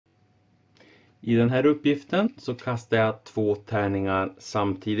I den här uppgiften så kastar jag 2 tärningar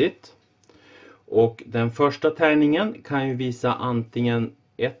samtidigt. Och den första tärningen kan ju visa antingen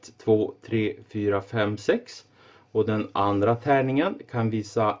 1, 2, 3, 4, 5, 6. Och den andra tärningen kan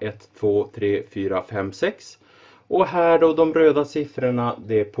visa 1, 2, 3, 4, 5, 6. Och här då de röda siffrorna,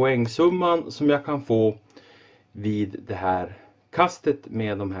 det är poängsumman som jag kan få vid det här kastet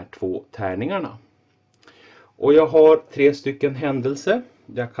med de här 2 tärningarna. Och jag har 3 stycken händelser.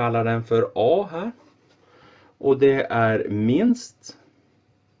 Jag kallar den för A här. Och det är minst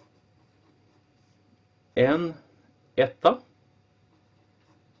en etta.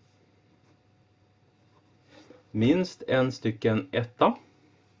 Minst en stycken etta.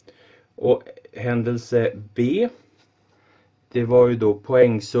 Och händelse B, det var ju då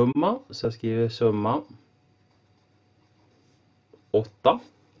poängsumma. Så jag skriver summa 8.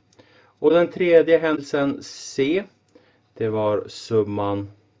 Och den tredje händelsen C, det var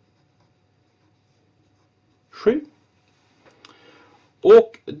summan 7.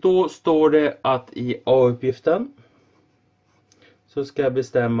 Och då står det att i A-uppgiften så ska jag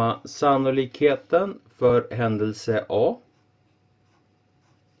bestämma sannolikheten för händelse A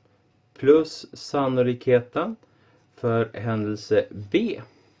plus sannolikheten för händelse B.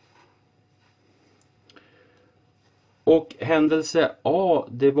 Och händelse A,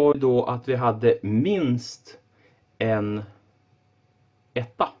 det var då att vi hade minst en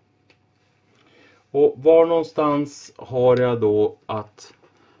etta. Och var någonstans har jag då att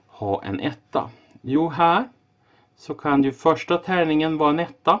ha en etta? Jo, här så kan ju första tärningen vara en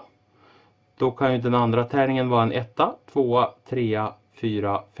etta. Då kan ju den andra tärningen vara en etta, 2, 3,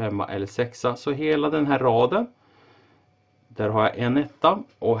 4, 5 eller 6. Så hela den här raden, där har jag en etta.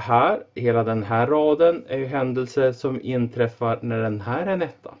 Och här, hela den här raden är ju händelser som inträffar när den här är en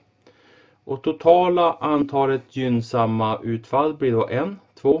etta. Och totala antalet gynnsamma utfall blir då 1,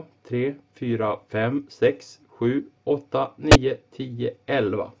 2, 3, 4, 5, 6, 7, 8, 9, 10,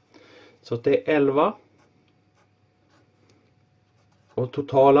 11. Så det är 11. Och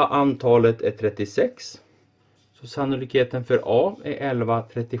totala antalet är 36. Så sannolikheten för A är 11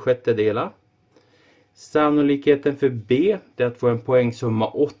 36-delar. Sannolikheten för B är att få en poängsumma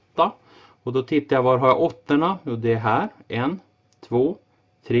 8. Och då tittar jag, var har jag 8:orna? Och det är här. 1, 2,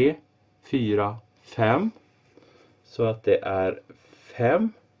 3, 4, 5. Så att det är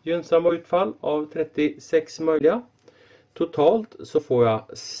 5 gynnsamma utfall av 36 möjliga. Totalt så får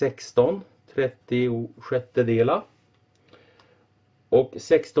jag 16 36-delar. Och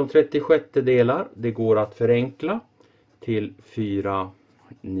 16 36-delar, det går att förenkla till 4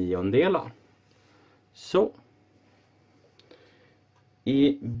 niondelar. Så.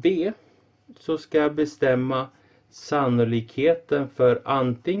 I B så ska jag bestämma sannolikheten för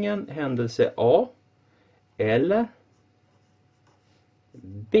antingen händelse A eller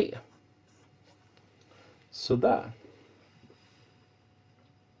B. Så där.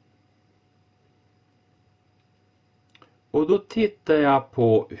 Och då tittar jag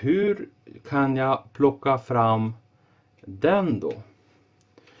på hur kan jag plocka fram den då?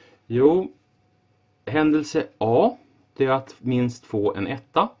 Jo, händelse A, det är att minst få en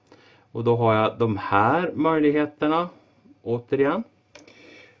etta. Och då har jag de här möjligheterna återigen.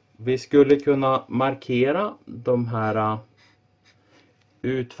 Vi skulle kunna markera de här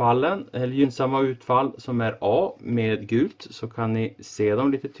utfallen, eller gynnsamma utfall som är A med gult, så kan ni se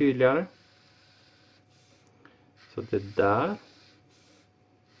dem lite tydligare. Så det där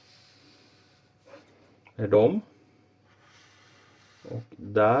är de. Och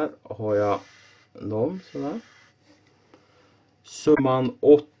där har jag dem sådär. Summan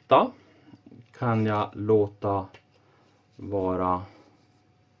 8 kan jag låta vara.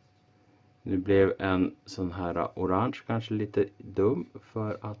 Nu blev en sån här orange kanske lite dum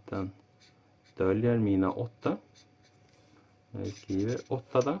för att den döljer mina 8. Jag skriver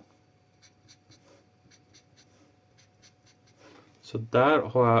 8 där. Så där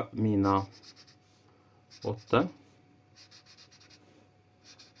har jag mina 8.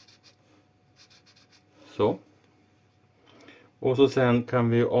 Så. Och så sen kan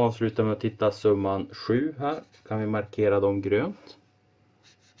vi avsluta med att titta summan 7 här. Kan vi markera dem grönt.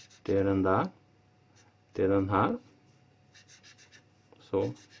 Det är den där. Det är den här.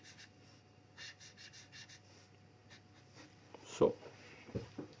 Så. Så.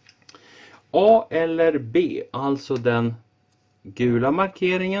 A eller B, alltså den gula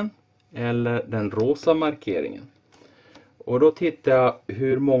markeringen eller den rosa markeringen. Och då tittar jag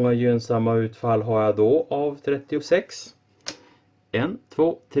hur många gynnsamma utfall har jag då av 36. 1,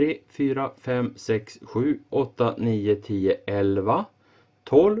 2, 3, 4, 5, 6, 7, 8, 9, 10, 11,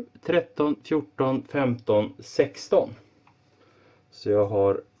 12, 13, 14, 15, 16. Så jag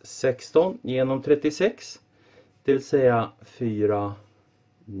har 16 genom 36. Det vill säga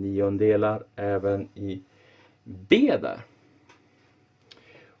 4/9 även i B där.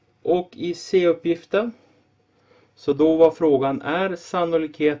 Och i C-uppgiften, så då var frågan, är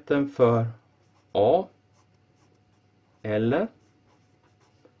sannolikheten för A eller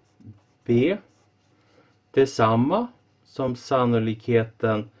B detsamma som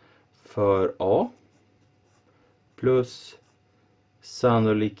sannolikheten för A plus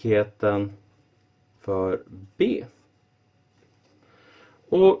sannolikheten för B?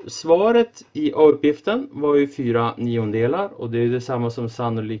 Och svaret i A-uppgiften var ju 4/9 och det är detsamma som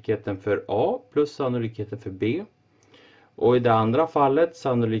sannolikheten för A plus sannolikheten för B. Och i det andra fallet,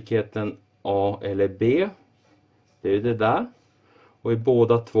 sannolikheten A eller B, det är det där. Och i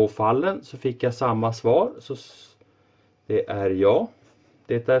båda två fallen så fick jag samma svar, så det är ja.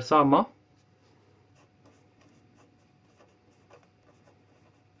 Det är samma.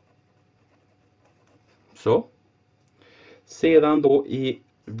 Så. Sedan då i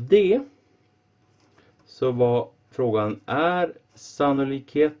D så var frågan, är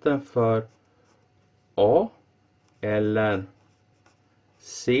sannolikheten för A eller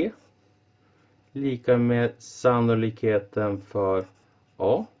C lika med sannolikheten för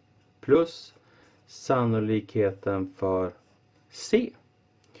A plus sannolikheten för C?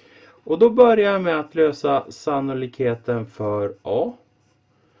 Och då börjar jag med att lösa sannolikheten för A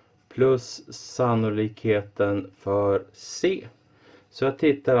plus sannolikheten för C. Så jag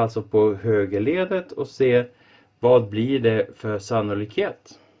tittar alltså på högerledet och ser vad blir det för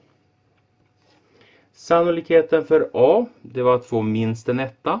sannolikhet. Sannolikheten för A, det var att få minst en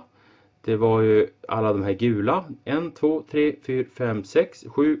etta. Det var ju alla de här gula. 1, 2, 3, 4, 5, 6,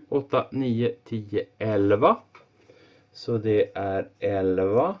 7, 8, 9, 10, 11. Så det är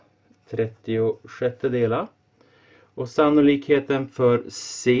 11 36 Och sannolikheten för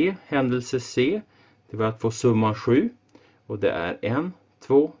C, händelse C, det var att få summan 7. Och det är 1,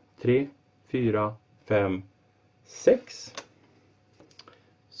 2, 3, 4, 5, 6.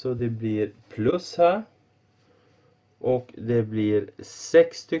 Så det blir plus här. Och det blir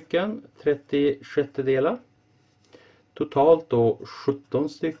 6 stycken 36 Totalt då 17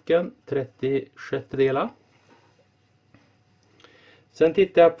 stycken 36. Sen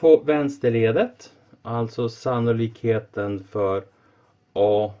tittar jag på vänsterledet. Alltså sannolikheten för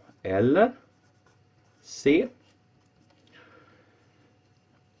A eller C.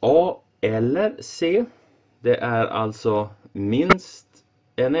 A eller C, det är alltså minst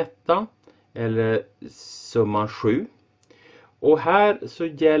en etta eller summan 7. Och här så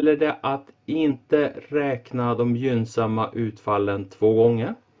gäller det att inte räkna de gynnsamma utfallen 2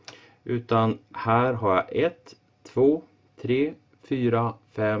 gånger. Utan här har jag 1, 2, 3, 4,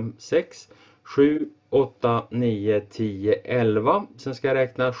 5, 6, 7, 8, 9, 10, 11. Sen ska jag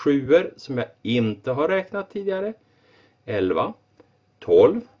räkna 7 som jag inte har räknat tidigare. 11,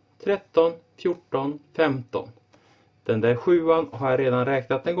 12, 13, 14, 15. Den där 7:an har jag redan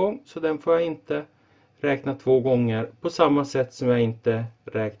räknat en gång, så den får jag inte räkna 2 gånger. På samma sätt som jag inte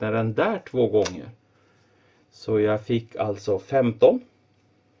räknar den där 2 gånger. Så jag fick alltså 15.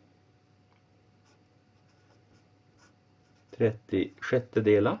 36.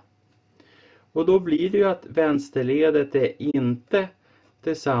 Och då blir det ju att vänsterledet är inte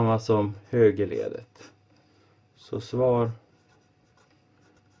detsamma som högerledet. Så svar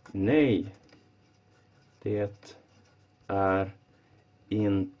nej. Det är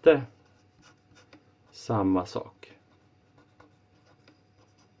inte samma sak.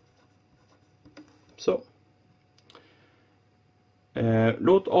 Så.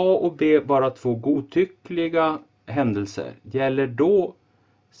 Låt A och B vara 2 godtyckliga händelser. Gäller då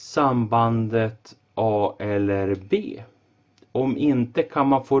sambandet A eller B? Om inte kan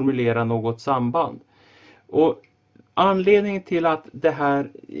man formulera något samband. Och anledningen till att det här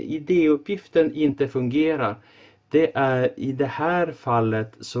idéuppgiften inte fungerar, det är i det här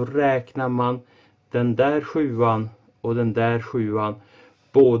fallet så räknar man den där 7:an och den där 7:an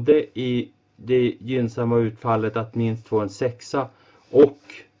både i det gynnsamma utfallet att minst få en 6 och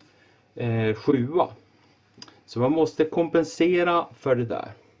 7. Så man måste kompensera för det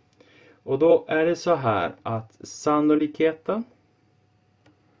där. Och då är det så här att sannolikheten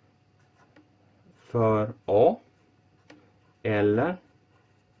för A eller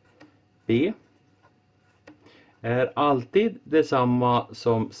B är alltid detsamma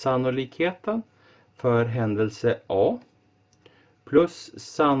som sannolikheten för händelse A plus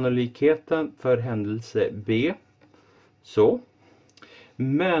sannolikheten för händelse B. Så.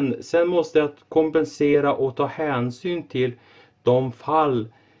 Men sen måste jag kompensera och ta hänsyn till de fall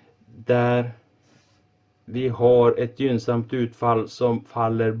där vi har ett gynnsamt utfall som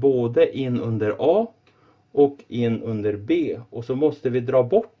faller både in under A och in under B. Och så måste vi dra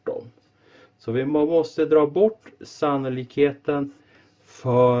bort dem. Så vi måste dra bort sannolikheten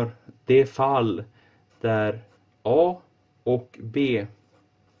för det fall där A och B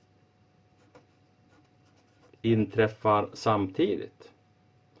inträffar samtidigt.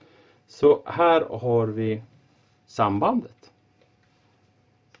 Så här har vi sambandet.